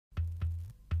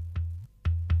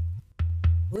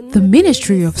The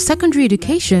Ministry of Secondary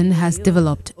Education has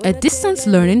developed a distance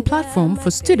learning platform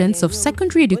for students of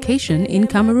secondary education in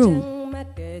Cameroon.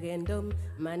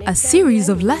 A series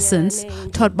of lessons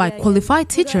taught by qualified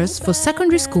teachers for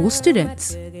secondary school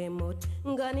students.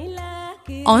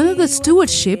 Under the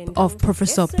stewardship of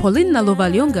Professor Pauline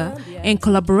Nalovalyonga, in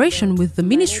collaboration with the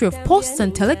Ministry of Posts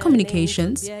and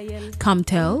Telecommunications,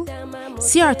 CAMTEL,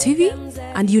 CRTV,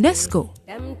 and UNESCO.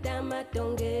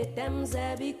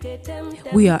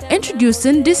 We are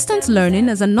introducing distance learning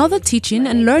as another teaching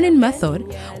and learning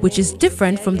method which is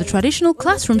different from the traditional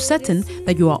classroom setting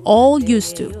that you are all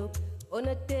used to.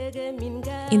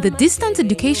 In the distance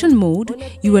education mode,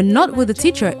 you are not with the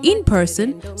teacher in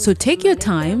person, so take your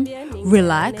time,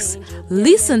 relax,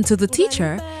 listen to the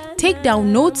teacher, take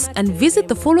down notes and visit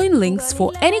the following links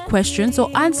for any questions or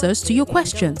answers to your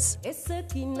questions.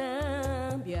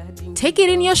 Take it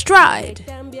in your stride.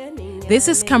 This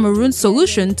is Cameroon's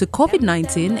solution to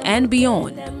COVID-19 and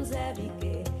beyond.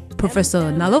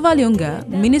 Professor Nalovalyonga,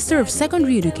 Minister of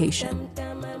Secondary Education.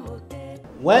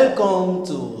 Welcome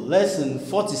to lesson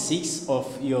 46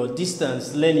 of your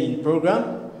distance learning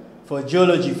program for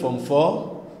Geology Form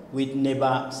 4 with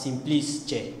Neba Simplice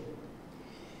Che.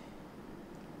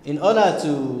 In order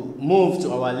to move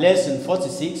to our lesson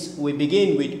 46, we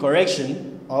begin with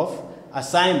correction of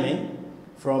assignment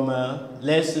from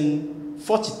lesson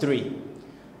 43.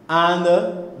 And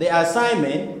the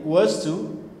assignment was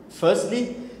to,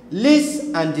 firstly,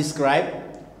 list and describe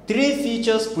 3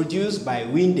 features produced by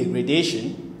wind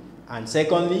degradation, and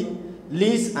secondly,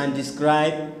 list and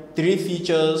describe 3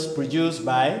 features produced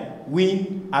by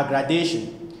wind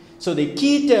aggradation. So the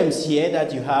key terms here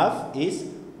that you have is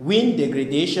wind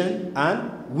degradation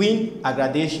and wind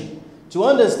aggradation. To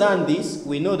understand this,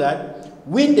 we know that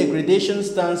wind degradation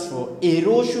stands for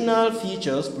erosional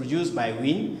features produced by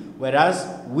wind, whereas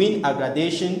wind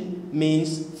aggradation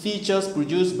means features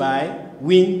produced by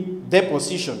wind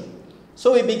deposition.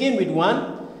 So we begin with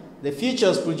one, the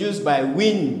features produced by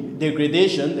wind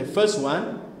degradation. The first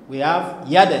one, we have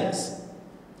yardens.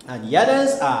 And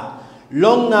yardens are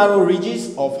long narrow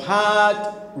ridges of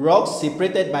hard rocks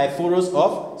separated by furrows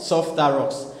of softer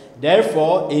rocks.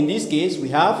 Therefore, in this case, we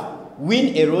have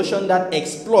wind erosion that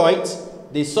exploits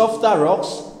the softer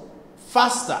rocks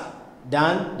faster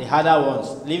than the harder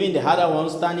ones, leaving the harder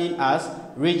ones standing as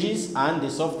ridges and the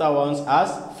softer ones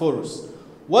as furrows.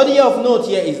 What you have note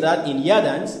here is that in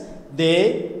yardens,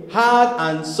 the hard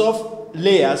and soft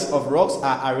layers of rocks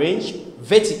are arranged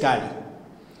vertically.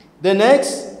 The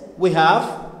next, we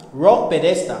have rock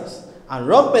pedestals. And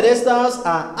rock pedestals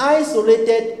are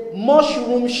isolated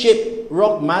mushroom-shaped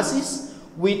rock masses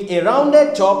with a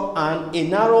rounded top and a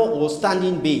narrow or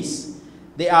standing base.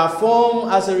 They are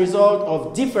formed as a result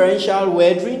of differential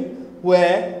weathering,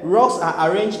 where rocks are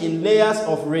arranged in layers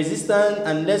of resistant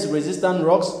and less resistant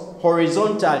rocks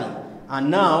horizontally.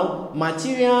 And now,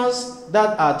 materials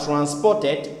that are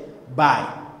transported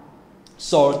by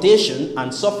sortation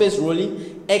and surface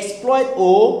rolling exploit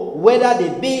or weather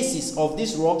the bases of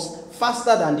these rocks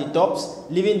faster than the tops,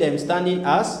 leaving them standing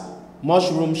as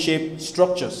mushroom-shaped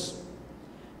structures.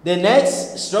 The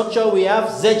next structure, we have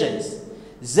zedgens.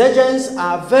 Zedgens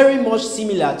are very much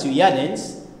similar to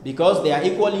yardens because they are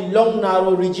equally long,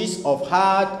 narrow ridges of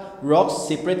hard rocks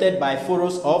separated by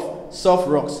furrows of soft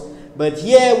rocks. But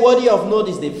here, what you have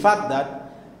noticed is the fact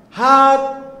that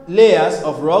hard layers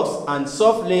of rocks and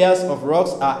soft layers of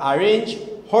rocks are arranged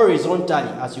horizontally.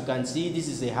 As you can see, this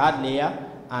is a hard layer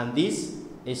and this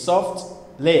a soft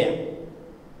layer.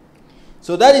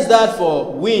 So that is that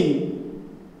for wind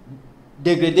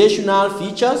degradational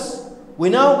features. We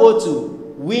now go to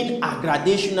wind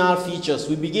aggradational features.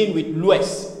 We begin with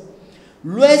loess.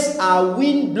 Loess are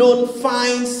wind-blown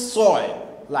fine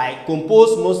soil, like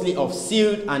composed mostly of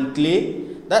silt and clay,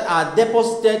 that are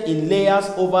deposited in layers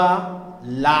over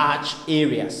large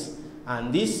areas.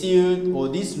 And this silt or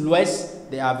this loess,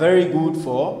 they are very good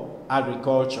for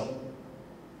agriculture.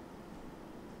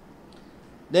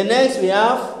 The next, we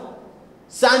have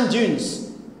sand dunes.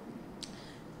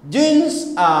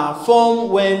 Dunes are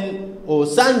formed when, or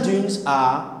sand dunes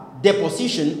are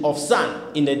deposition of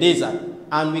sand in the desert.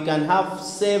 And we can have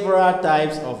several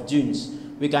types of dunes.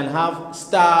 We can have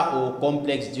star or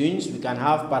complex dunes. We can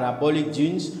have parabolic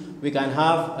dunes. We can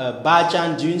have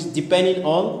Bachan dunes, depending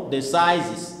on the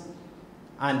sizes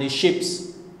and the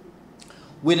shapes.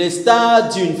 With a star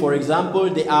dune, for example,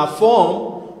 they are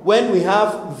formed when we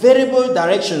have variable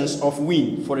directions of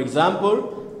wind. For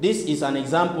example, this is an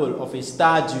example of a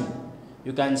star dune.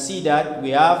 You can see that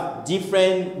we have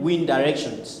different wind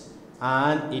directions,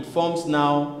 and it forms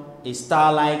now a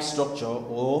star-like structure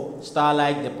or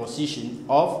star-like deposition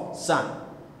of sand.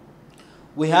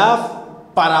 We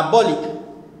have parabolic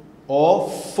or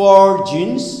four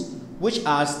dunes, which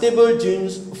are stable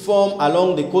dunes formed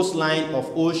along the coastline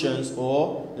of oceans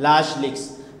or large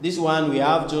lakes. This one we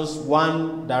have just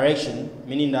one direction,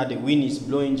 meaning that the wind is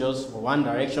blowing just for one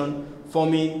direction,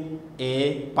 forming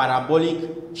a parabolic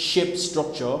shaped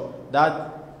structure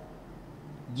that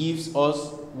gives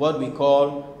us what we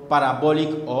call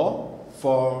parabolic or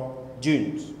four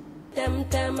dunes.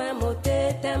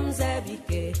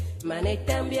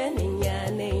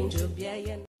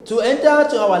 To enter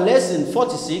to our lesson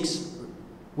 46,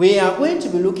 we are going to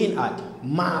be looking at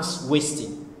mass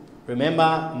wasting.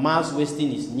 Remember, mass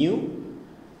wasting is new.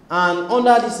 And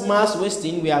under this mass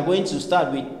wasting, we are going to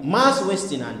start with mass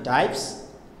wasting and types,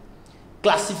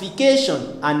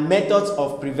 classification and methods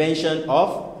of prevention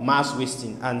of mass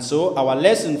wasting. And so our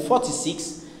lesson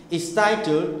 46 is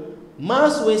titled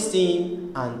Mass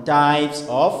Wasting and Types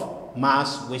of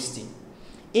Mass Wasting.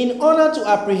 In order to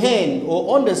apprehend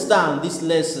or understand this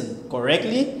lesson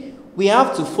correctly, we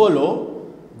have to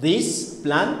follow this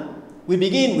plan. We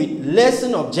begin with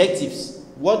lesson objectives,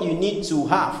 what you need to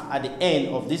have at the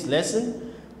end of this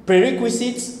lesson,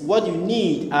 prerequisites, what you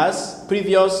need as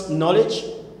previous knowledge,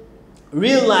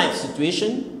 real life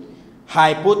situation,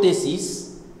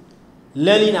 hypothesis,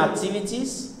 learning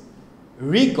activities,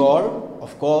 recall,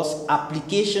 of course,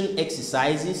 application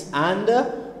exercises, and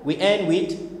we end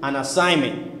with an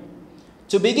assignment.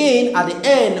 To begin, at the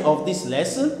end of this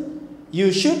lesson,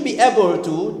 you should be able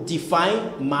to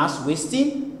define mass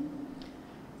wasting,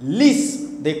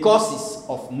 list the causes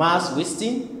of mass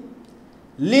wasting,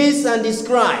 list and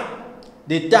describe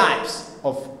the types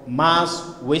of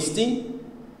mass wasting,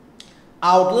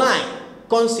 outline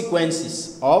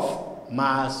consequences of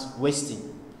mass wasting.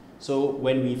 So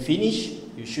when we finish,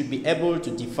 you should be able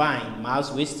to define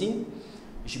mass wasting.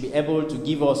 You should be able to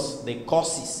give us the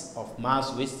causes of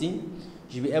mass wasting.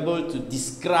 You should be able to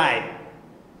describe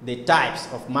the types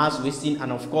of mass wasting,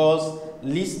 and of course,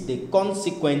 list the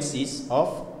consequences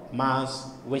of mass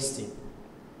wasting.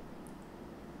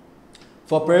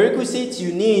 For prerequisites,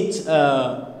 you need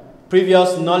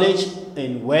previous knowledge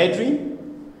in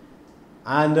weathering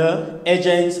and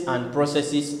agents and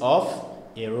processes of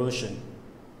erosion.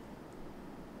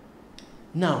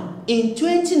 Now, in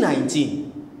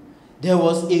 2019, there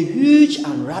was a huge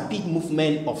and rapid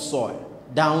movement of soil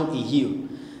down a hill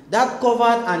that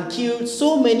covered and killed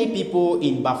so many people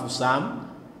in Bafoussam,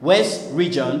 west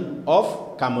region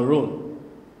of Cameroon.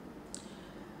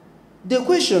 The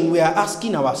question we are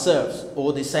asking ourselves,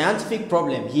 or the scientific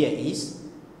problem here, is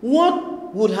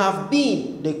what would have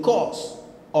been the cause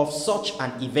of such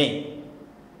an event?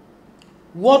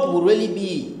 What would really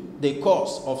be the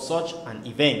cause of such an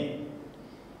event?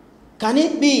 Can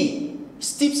it be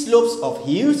steep slopes of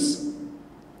hills?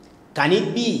 Can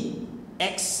it be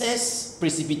excess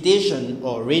precipitation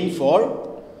or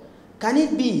rainfall? Can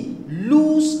it be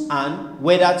loose and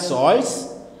weathered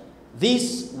soils?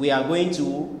 This we are going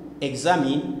to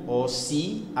examine or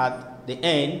see at the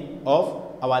end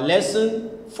of our lesson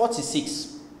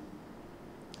 46.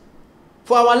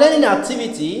 For our learning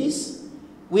activities,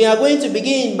 we are going to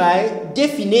begin by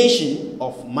definition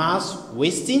of mass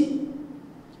wasting.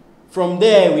 From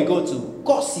there, we go to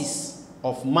causes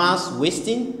of mass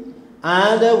wasting,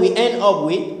 and we end up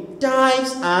with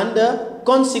types and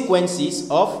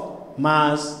consequences of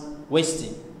mass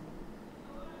wasting.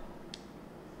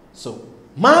 So,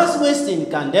 mass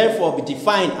wasting can therefore be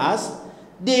defined as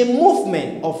the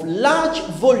movement of large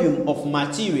volume of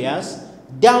materials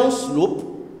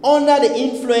downslope under the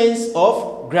influence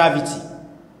of gravity.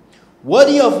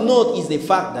 Worthy of note is the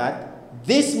fact that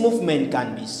this movement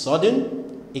can be sudden,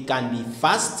 it can be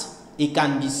fast, it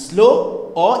can be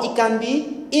slow, or it can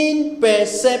be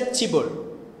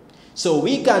imperceptible. So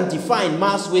we can define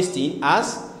mass wasting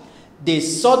as the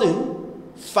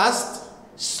sudden, fast,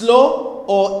 slow,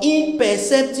 or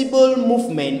imperceptible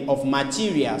movement of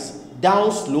materials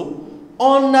downslope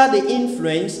under the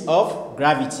influence of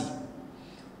gravity.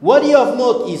 Worthy of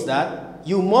note is that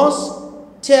you must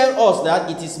tell us that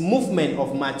it is movement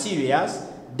of materials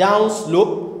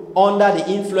downslope under the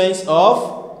influence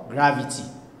of gravity.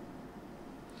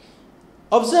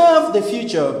 Observe the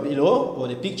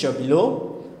picture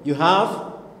below. You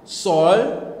have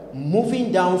soil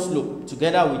moving downslope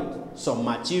together with some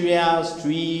materials,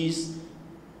 trees,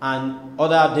 and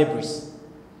other debris.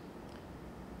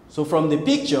 So from the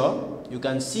picture, you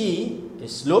can see a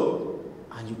slope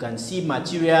and you can see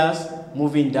materials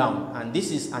moving down. And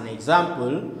this is an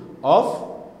example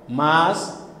of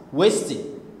mass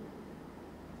wasting.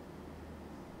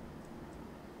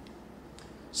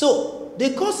 So,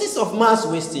 the causes of mass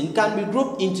wasting can be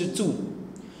grouped into two.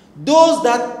 Those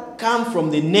that come from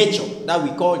the nature, that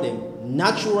we call them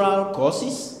natural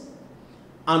causes,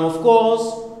 and of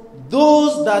course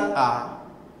those that are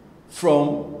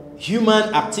from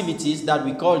human activities, that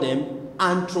we call them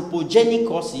anthropogenic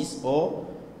causes, or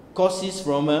causes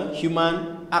from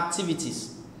human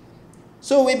activities.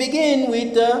 So we begin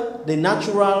with the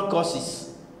natural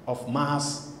causes of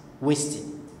mass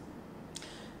wasting.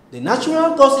 The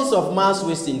natural causes of mass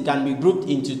wasting can be grouped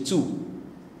into two.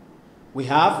 We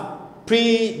have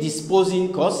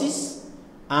predisposing causes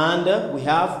and we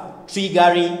have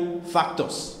triggering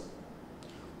factors.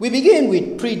 We begin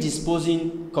with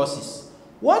predisposing causes.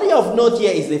 What you have noted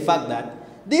here is the fact that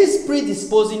these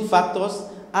predisposing factors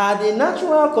are the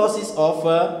natural causes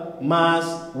of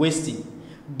mass wasting,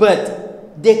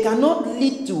 but they cannot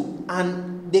lead to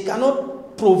and they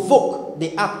cannot provoke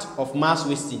the act of mass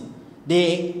wasting.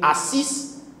 They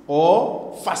assist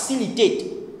or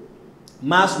facilitate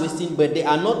mass wasting, but they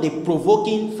are not the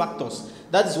provoking factors.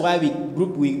 That is why we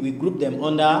group them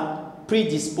under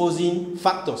predisposing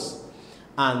factors.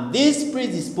 And these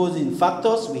predisposing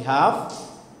factors, we have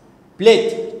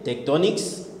plate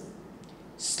tectonics,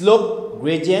 slope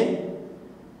gradient,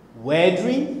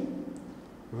 weathering,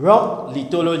 rock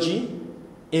lithology,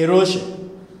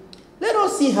 erosion. Let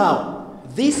us see how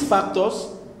these factors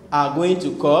are going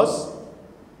to cause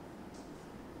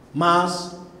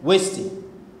mass wasting.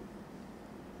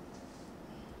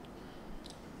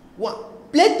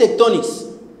 Plate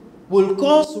tectonics will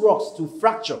cause rocks to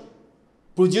fracture,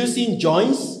 producing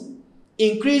joints,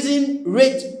 increasing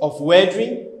rate of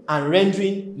weathering, and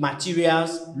rendering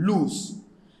materials loose.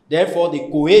 Therefore, the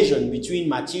cohesion between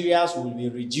materials will be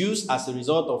reduced as a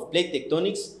result of plate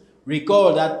tectonics.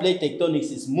 Recall that plate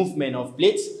tectonics is movement of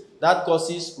plates that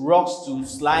causes rocks to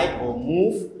slide or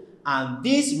move, and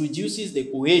this reduces the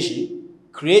cohesion,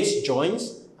 creates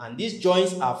joints, and these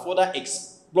joints are further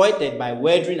exploited by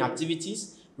weathering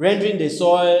activities, rendering the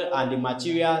soil and the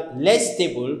material less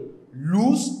stable,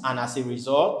 loose, and as a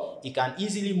result, it can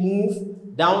easily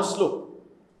move down slope.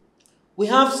 We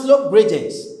have slope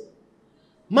gradients.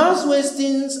 Mass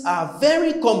wastings are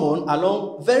very common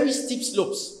along very steep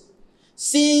slopes,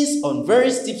 since on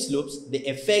very steep slopes, the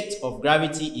effect of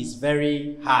gravity is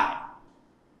very high.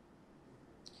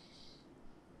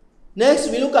 Next,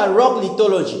 we look at rock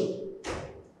lithology.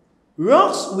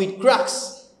 Rocks with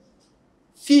cracks,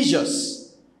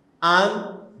 fissures,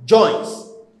 and joints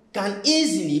can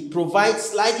easily provide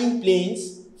sliding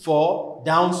planes for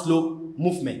downslope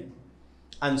movement.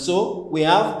 And so we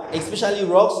have especially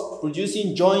rocks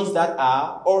producing joints that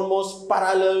are almost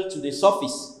parallel to the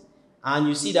surface. And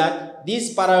you see that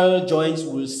these parallel joints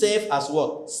will serve as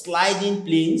what? Sliding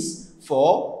planes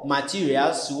for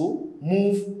materials to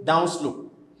move downslope.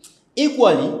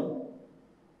 Equally,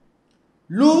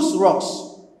 loose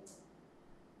rocks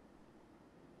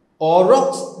or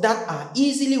rocks that are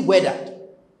easily weathered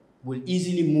will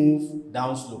easily move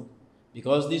downslope,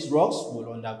 because these rocks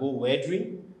will undergo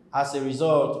weathering. As a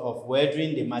result of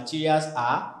weathering, the materials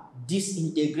are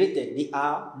disintegrated, they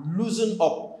are loosened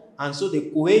up, and so the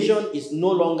cohesion is no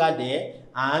longer there,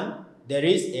 and there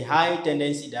is a high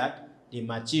tendency that the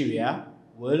material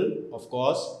will, of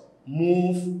course,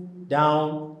 move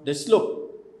down the slope.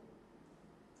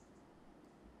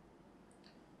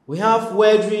 We have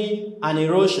weathering and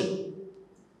erosion.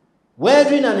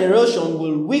 Weathering and erosion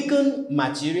will weaken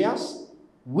materials,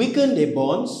 weaken the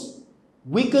bonds,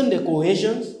 weaken the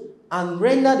cohesions, and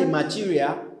render the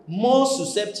material more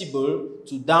susceptible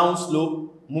to downslope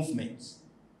movements.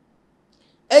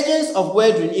 Agents of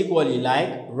weathering equally,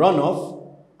 like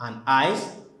runoff and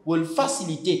ice, will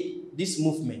facilitate this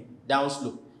movement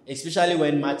downslope, especially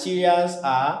when materials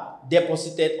are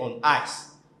deposited on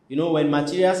ice. You know, when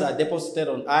materials are deposited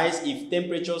on ice, if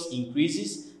temperatures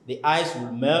increases, the ice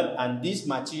will melt and these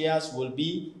materials will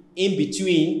be in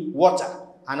between water,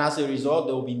 and as a result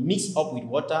they will be mixed up with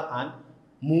water and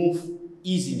move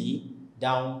easily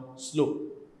down slope.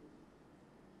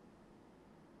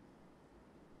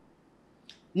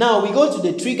 Now we go to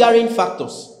the triggering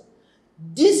factors.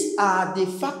 These are the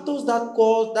factors that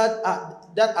cause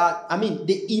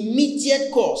the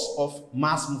immediate cause of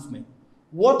mass movement.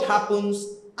 What happens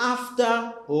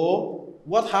after, or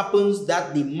what happens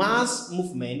that the mass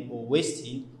movement or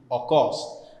wasting occurs?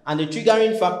 And the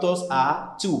triggering factors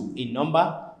are two in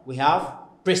number. We have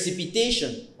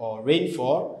precipitation or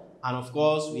rainfall, and of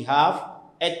course we have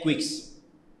earthquakes.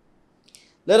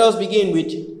 Let us begin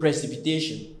with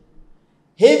precipitation.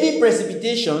 Heavy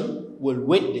precipitation will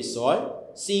wet the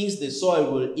soil, since the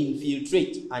soil will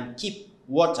infiltrate and keep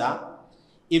water.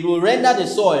 It will render the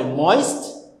soil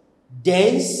moist,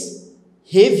 dense,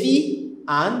 heavy,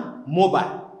 and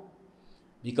mobile.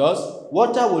 because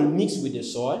water will mix with the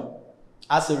soil.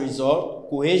 As a result,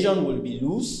 cohesion will be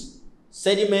loose,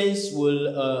 sediments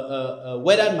will,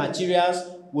 weathered materials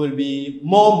will be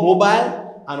more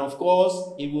mobile, and of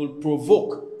course, it will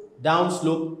provoke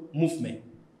downslope movement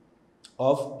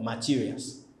of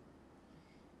materials.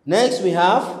 Next, we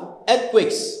have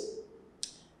earthquakes.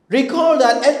 Recall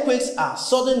that earthquakes are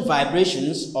sudden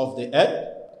vibrations of the earth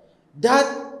that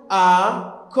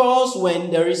are caused when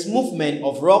there is movement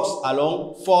of rocks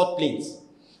along fault planes.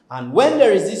 And when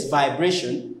there is this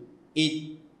vibration,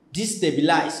 it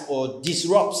destabilizes or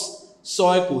disrupts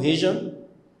soil cohesion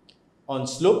on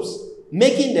slopes,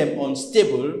 making them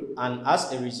unstable, and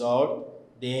as a result,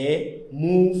 they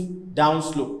move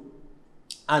downslope.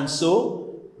 And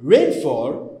so,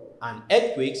 rainfall and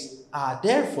earthquakes are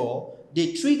therefore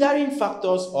the triggering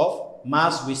factors of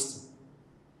mass wasting,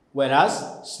 whereas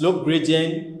slope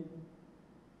gradient,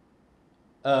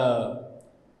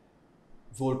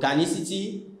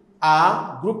 volcanicity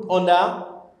are grouped under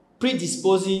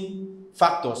predisposing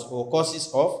factors or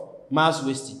causes of mass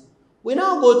wasting. We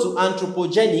now go to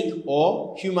anthropogenic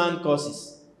or human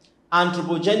causes.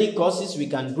 Anthropogenic causes, we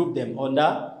can group them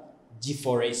under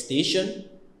deforestation,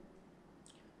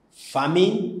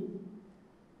 farming,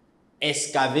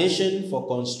 excavation for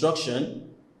construction,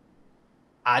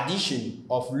 addition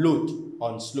of load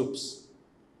on slopes.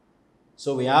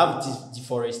 So we have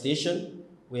deforestation,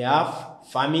 we have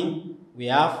farming, we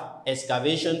have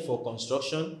excavation for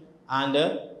construction,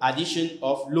 and addition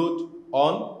of load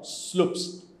on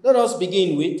slopes. Let us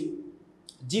begin with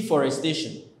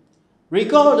deforestation.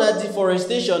 Recall that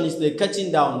deforestation is the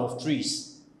cutting down of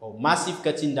trees, or massive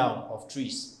cutting down of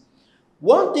trees.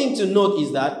 One thing to note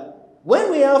is that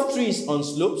when we have trees on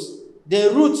slopes,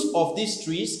 the roots of these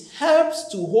trees helps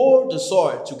to hold the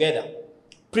soil together,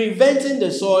 preventing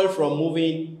the soil from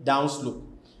moving downslope.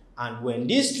 And when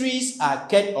these trees are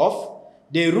cut off,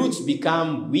 the roots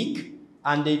become weak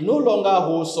and they no longer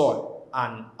hold soil.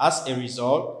 And as a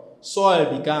result,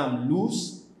 soil becomes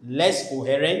loose, less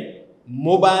coherent,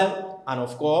 mobile, and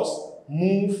of course,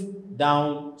 move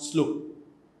down slope.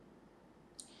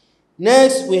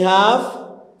 Next, we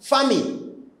have farming.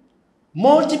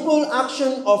 Multiple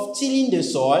action of tilling the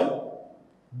soil,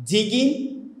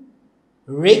 digging,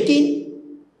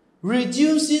 raking,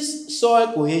 reduces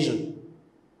soil cohesion.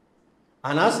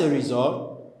 And as a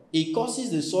result, it causes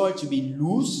the soil to be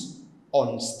loose,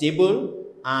 unstable,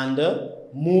 and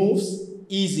moves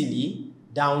easily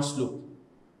downslope.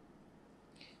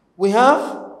 We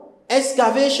have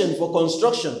excavation for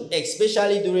construction,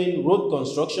 especially during road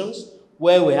constructions,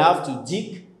 where we have to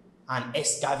dig and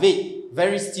excavate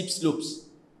very steep slopes.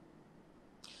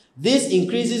 This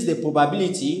increases the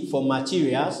probability for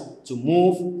materials to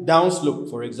move downslope.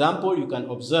 For example, you can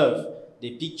observe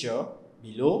the picture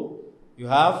below. You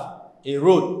have a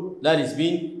road that has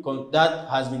been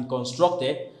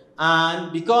constructed,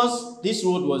 and because this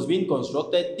road was being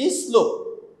constructed, this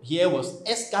slope here was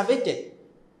excavated. It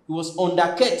was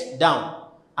undercut down,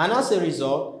 and as a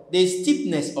result, the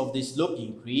steepness of the slope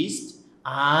increased,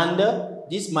 and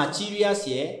these materials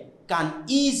here can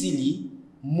easily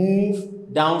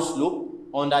move downslope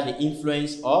under the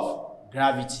influence of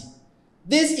gravity.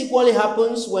 This equally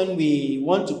happens when we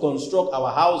want to construct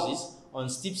our houses on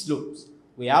steep slopes.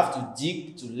 We have to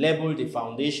dig to level the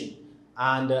foundation,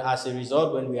 and as a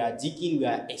result, when we are digging, we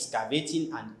are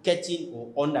excavating and cutting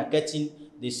or undercutting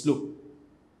the slope,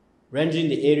 rendering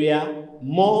the area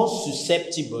more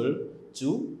susceptible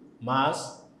to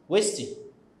mass wasting.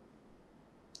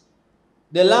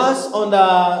 The last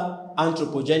under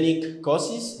anthropogenic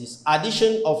causes is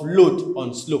addition of load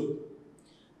on slope.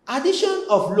 Addition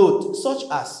of load, such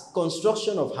as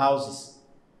construction of houses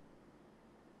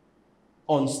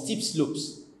on steep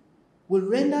slopes, will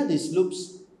render the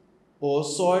slopes or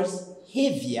soils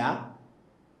heavier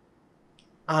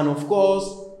and, of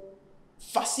course,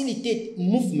 facilitate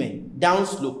movement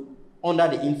downslope under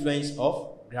the influence of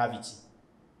gravity.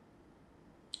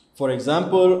 For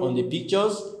example, on the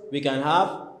pictures, we can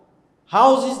have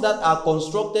houses that are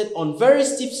constructed on very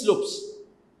steep slopes.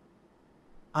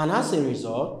 And as a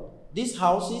result, these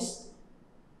houses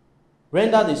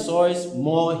render the soils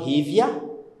more heavier,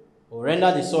 or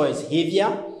render the soils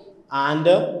heavier and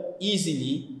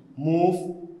easily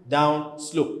move down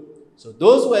slope. So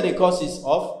those were the causes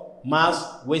of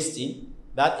mass wasting.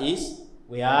 That is,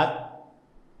 we had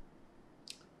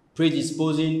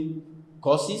predisposing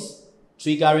causes,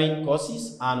 triggering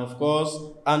causes, and of course,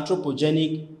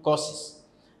 anthropogenic causes.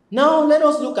 Now, let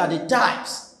us look at the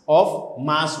types of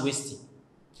mass wasting.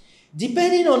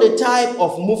 Depending on the type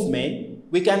of movement,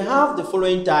 we can have the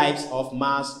following types of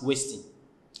mass wasting: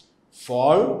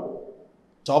 fall,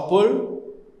 topple,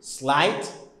 slide,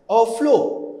 or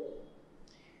flow.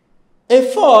 A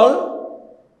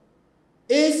fall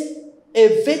is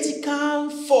a vertical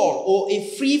fall or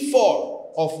a free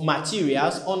fall of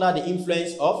materials under the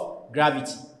influence of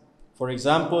gravity. For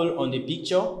example, on the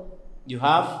picture, you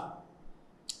have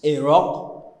a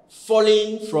rock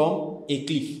falling from a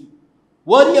cliff.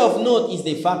 Worthy of note is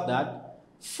the fact that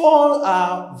falls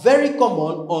are very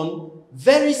common on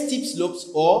very steep slopes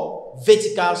or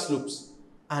vertical slopes,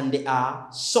 and they are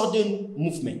sudden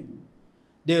movement.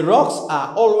 The rocks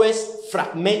are always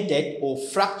fragmented or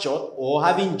fractured or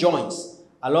having joints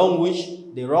along which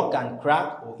the rock can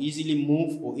crack or easily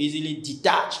move or easily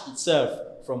detach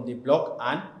itself from the block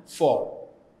and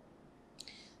fall.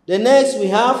 The next we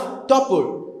have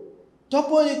topple.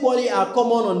 Topple equally are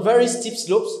common on very steep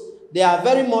slopes. They are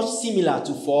very much similar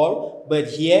to fall, but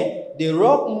here the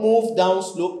rock moves down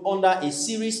slope under a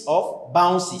series of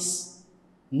bounces,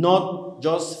 not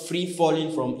just free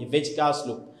falling from a vertical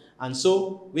slope. And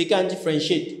so we can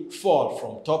differentiate fall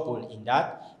from topple in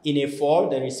that in a fall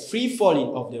there is free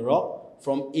falling of the rock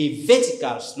from a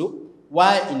vertical slope,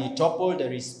 while in a topple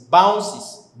there is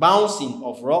bouncing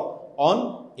of rock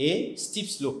on a steep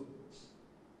slope.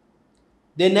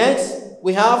 The next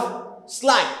we have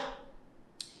slide.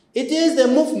 It is the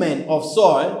movement of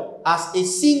soil as a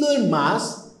single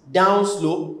mass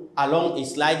downslope along a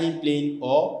sliding plane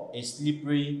or a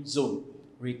slippery zone.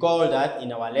 Recall that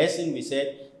in our lesson we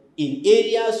said in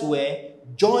areas where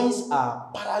joints are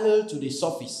parallel to the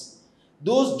surface,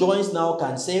 those joints now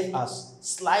can serve as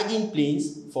sliding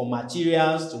planes for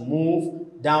materials to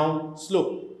move down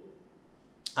slope.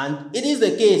 And it is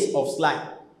the case of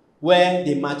slide, where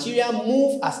the material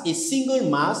moves as a single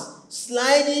mass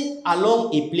sliding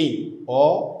along a plane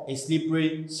or a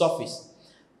slippery surface.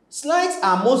 Slides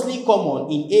are mostly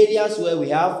common in areas where we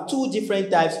have two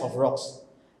different types of rocks: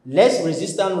 less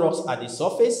resistant rocks at the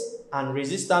surface and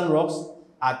resistant rocks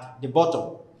at the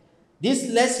bottom. These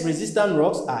less resistant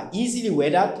rocks are easily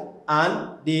weathered,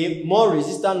 and the more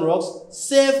resistant rocks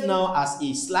serve now as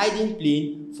a sliding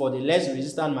plane for the less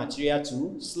resistant material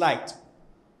to slide.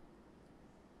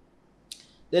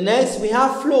 The next we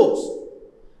have flows.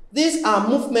 These are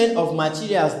movement of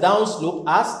materials downslope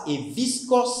as a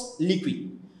viscous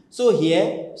liquid. So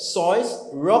here, soils,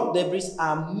 rock debris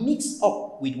are mixed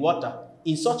up with water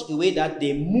in such a way that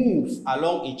they move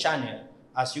along a channel.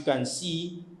 As you can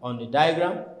see on the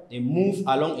diagram, they move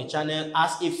along a channel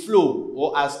as a flow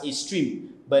or as a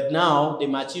stream. But now the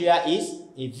material is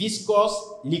a viscous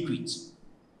liquid.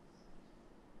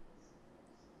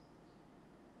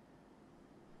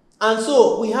 And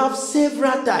so we have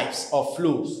several types of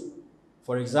flows.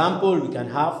 For example, we can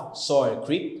have soil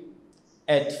creep,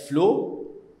 earth flow,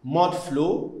 mud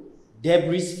flow,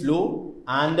 debris flow,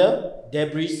 and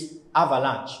debris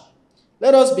avalanche.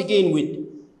 Let us begin with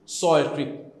soil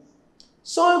creep.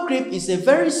 Soil creep is a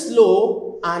very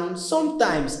slow and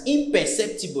sometimes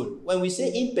imperceptible. When we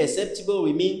say imperceptible,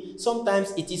 we mean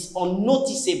sometimes it is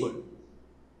unnoticeable.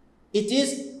 It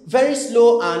is very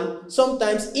slow and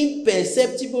sometimes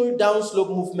imperceptible downslope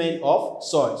movement of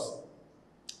soils,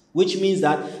 which means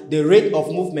that the rate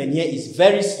of movement here is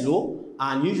very slow,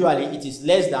 and usually it is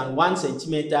less than 1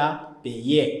 centimeter per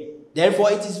year.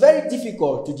 Therefore, it is very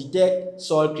difficult to detect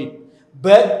soil creep.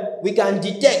 But we can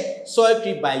detect soil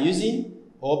creep by using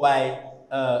or by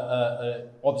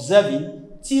observing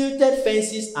tilted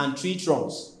fences and tree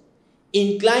trunks,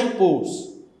 inclined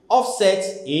poles,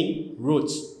 offsets in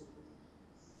roads.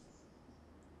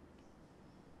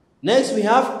 Next, we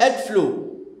have earth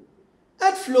flow.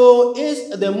 Earth flow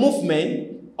is the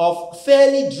movement of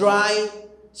fairly dry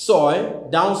soil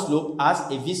downslope as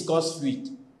a viscous fluid.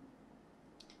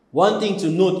 One thing to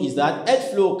note is that earth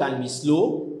flow can be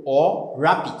slow or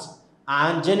rapid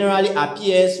and generally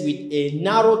appears with a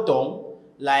narrow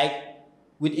tongue-like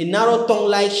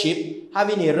shape,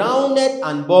 having a rounded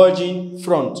and bulging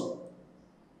front.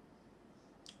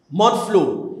 Mud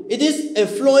flow. It is a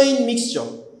flowing mixture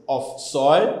of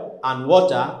soil and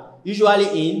water, usually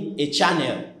in a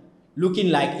channel, looking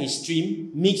like a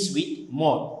stream mixed with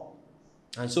mud.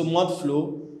 And so mud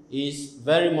flow is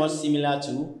very much similar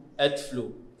to earth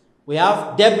flow. We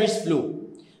have debris flow.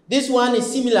 This one is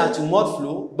similar to mud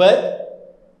flow, but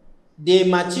the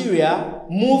material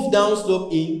moves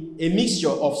downslope in a mixture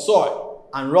of soil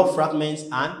and rock fragments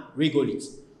and regoliths.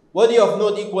 Worthy of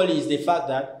note equally is the fact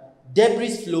that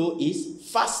debris flow is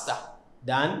faster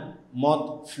than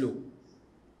mud flow.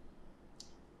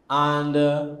 And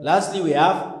lastly, we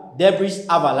have debris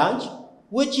avalanche,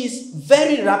 which is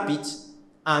very rapid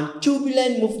and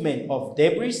turbulent movement of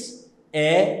debris,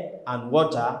 air, and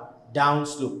water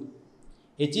downslope.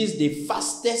 It is the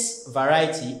fastest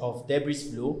variety of debris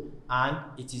flow, and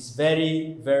it is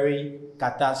very, very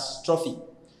catastrophic.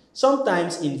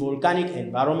 Sometimes in volcanic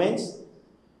environments,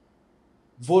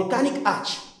 volcanic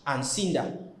ash and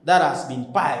cinder that has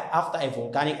been piled after a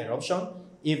volcanic eruption,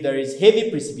 if there is heavy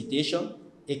precipitation,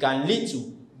 it can lead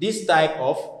to this type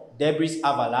of debris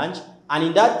avalanche, and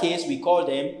in that case we call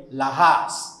them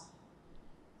lahars.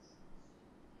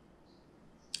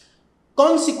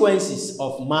 Consequences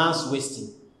of mass wasting.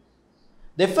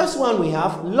 The first one, we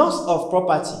have loss of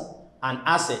property and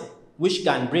asset, which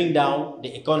can bring down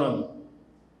the economy,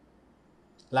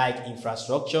 like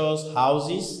infrastructures,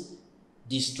 houses,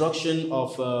 destruction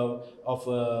of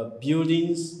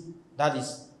buildings, that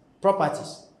is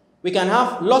properties. We can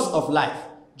have loss of life,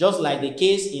 just like the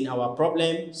case in our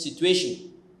problem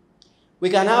situation. We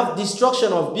can have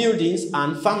destruction of buildings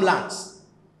and farmlands.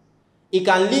 It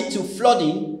can lead to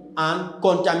flooding and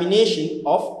contamination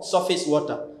of surface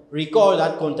water. Recall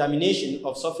that contamination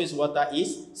of surface water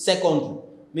is secondary,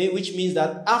 which means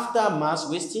that after mass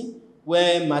wasting,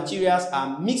 where materials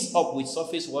are mixed up with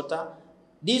surface water,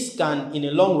 this can, in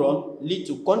the long run, lead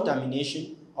to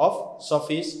contamination of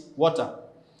surface water.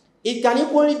 It can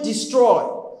equally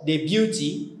destroy the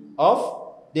beauty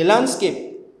of the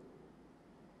landscape.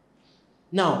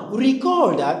 Now,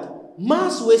 recall that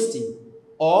mass wasting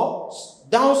or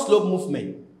downslope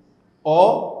movement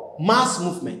or mass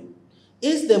movement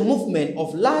is the movement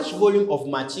of large volume of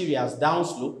materials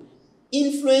downslope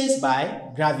influenced by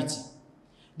gravity.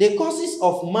 The causes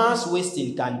of mass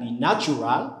wasting can be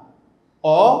natural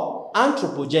or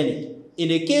anthropogenic. In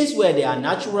the case where they are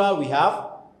natural, we have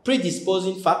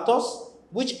predisposing factors,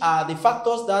 which are the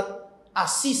factors that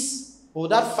assist or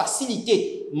that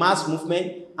facilitate mass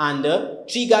movement, and the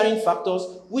triggering factors,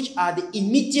 which are the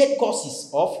immediate causes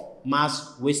of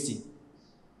mass wasting.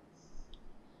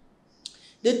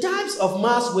 The types of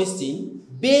mass wasting,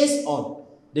 based on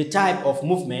the type of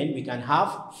movement, we can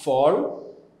have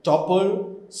fall,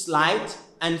 topple, slide,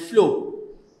 and flow.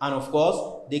 And of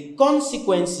course, the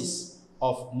consequences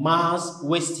of mass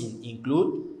wasting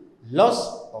include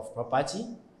loss of property,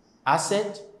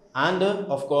 asset, and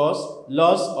of course,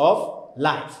 loss of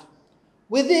life.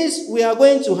 With this, we are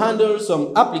going to handle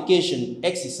some application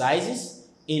exercises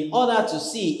in order to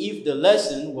see if the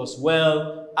lesson was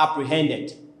well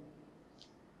apprehended.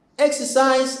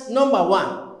 Exercise number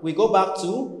 1, we go back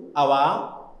to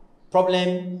our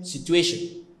problem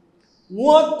situation.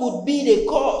 What could be the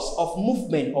cause of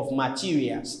movement of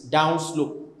materials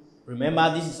downslope?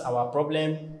 Remember, this is our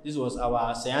problem. This was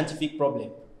our scientific problem.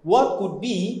 What could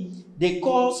be the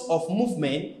cause of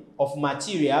movement of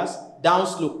materials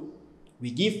downslope? We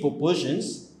give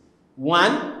proportions.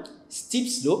 1, steep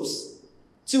slopes.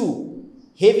 2,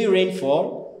 heavy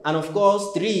rainfall. And of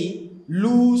course, 3,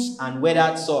 loose and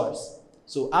weathered soils.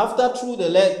 So after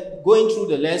going through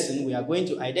the lesson, we are going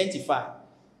to identify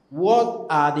what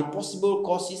are the possible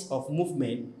causes of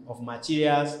movement of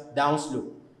materials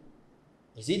downslope.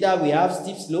 Is it that we have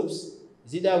steep slopes?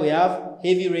 Is it that we have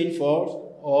heavy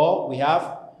rainfalls? Or we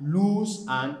have loose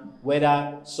and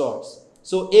weathered soils?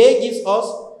 So A gives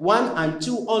us 1 and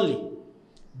 2 only.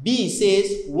 B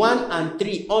says 1 and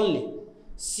 3 only.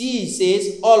 C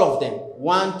says all of them,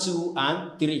 1, 2,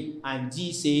 and 3. And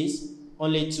D says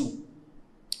only 2.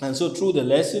 And so through the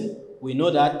lesson, we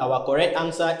know that our correct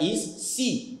answer is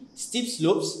C. Steep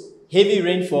slopes, heavy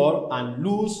rainfall, and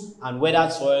loose and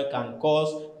weathered soil can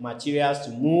cause materials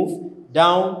to move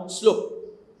down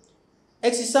slope.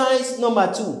 Exercise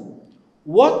number 2.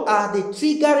 What are the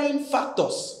triggering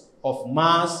factors of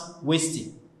mass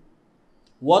wasting?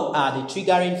 What are the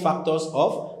triggering factors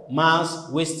of mass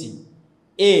wasting?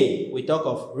 A, we talk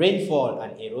of rainfall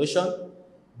and erosion.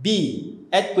 B,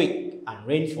 earthquake and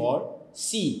rainfall.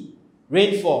 C,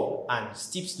 rainfall and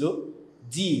steep slope.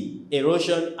 D,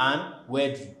 erosion and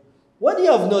weathering. What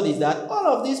you have noticed is that all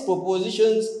of these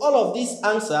propositions, all of these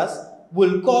answers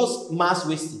will cause mass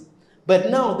wasting. But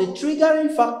now the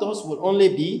triggering factors will only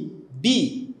be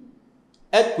B,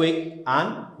 earthquake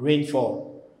and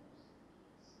rainfall.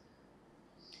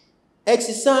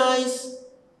 Exercise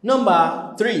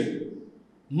number 3.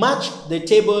 Match the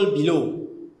table below.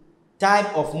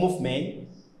 Type of movement,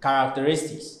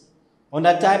 characteristics.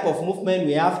 Under type of movement,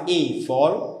 we have A,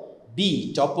 fall,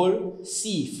 B, topple,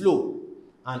 C, flow.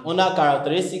 And under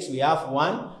characteristics, we have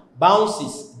 1,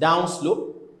 bounces down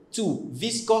slope, 2,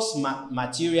 viscous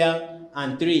material,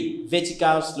 and 3,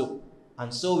 vertical slope.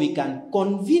 And so we can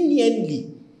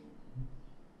conveniently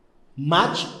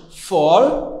match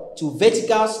fall to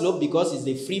vertical slope because it's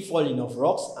the free falling of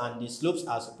rocks and the slopes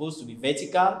are supposed to be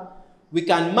vertical. We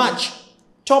can match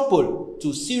topple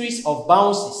to series of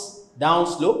bounces down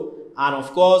slope, And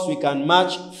of course, we can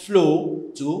match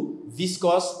flow to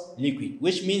viscous liquid,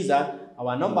 which means that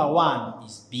our number 1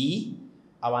 is B,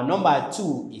 our number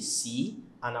 2 is C,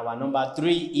 and our number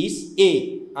 3 is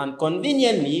A. And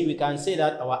conveniently, we can say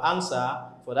that our answer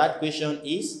for that question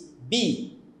is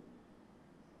B.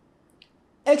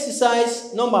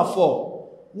 Exercise number 4.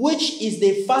 Which is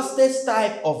the fastest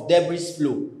type of debris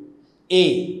flow?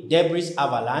 A. Debris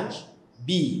avalanche.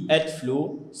 B. Earth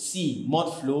flow. C.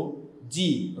 Mud flow.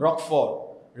 D.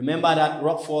 Rockfall. Remember that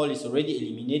rockfall is already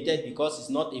eliminated because it's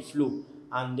not a flow.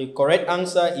 And the correct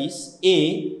answer is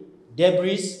A.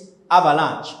 Debris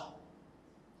avalanche.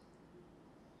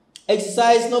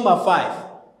 Exercise number 5.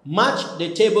 Match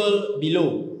the table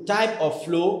below. Type of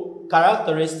flow,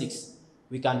 characteristics.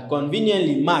 We can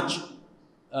conveniently match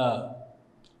mud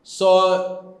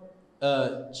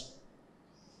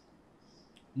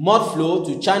flow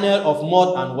to channel of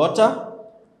mud and water.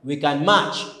 We can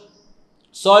match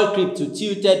soil creep to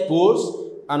tilted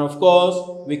poles. And of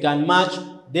course, we can match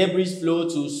debris flow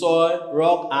to soil,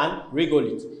 rock, and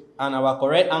regolith. And our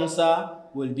correct answer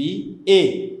will be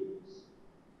A.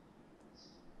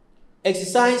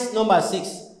 Exercise number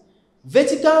 6.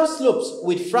 Vertical slopes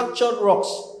with fractured rocks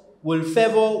will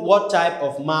favor what type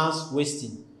of mass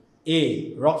wasting?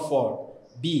 A. Rockfall.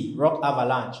 B. Rock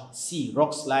avalanche. C.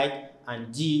 Rock slide.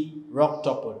 And D. Rock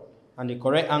topple. And the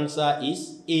correct answer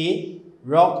is A.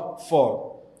 Rock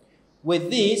fall.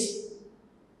 With this,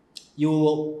 you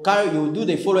will do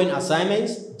the following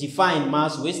assignments. Define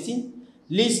mass wasting.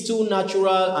 List 2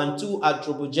 natural and 2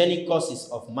 anthropogenic causes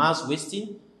of mass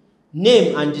wasting.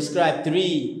 Name and describe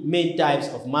 3 main types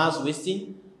of mass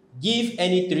wasting. Give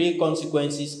any 3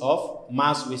 consequences of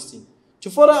mass wasting. To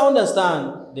further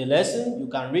understand the lesson, you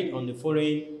can read on the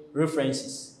following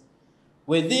references.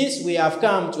 With this, we have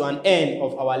come to an end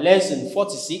of our lesson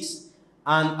 46,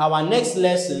 and our next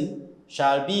lesson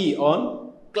shall be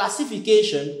on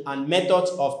classification and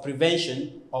methods of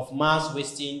prevention of mass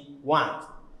wasting 1.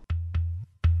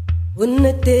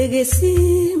 Unatege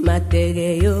si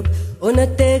matege yop,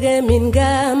 unatege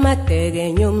minga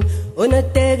matege nyum,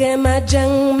 unatege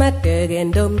majang matege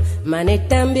ndom,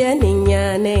 manetambia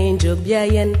ninyane injobia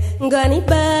yen, ngani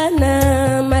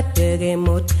bana matege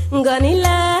mot, ngani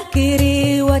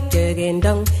lakiri watege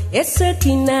ndong,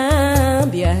 esekina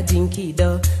bia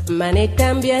dinkido,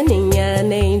 manetambia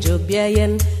ninyane injobia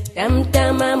yen,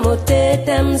 tamtama mote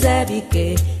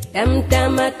tamzabike. Tam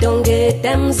tama tonge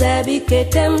tam zabike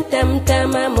tam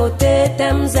tama mote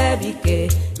tam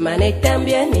zabike mane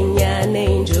tambia ninyane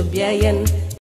injobia yen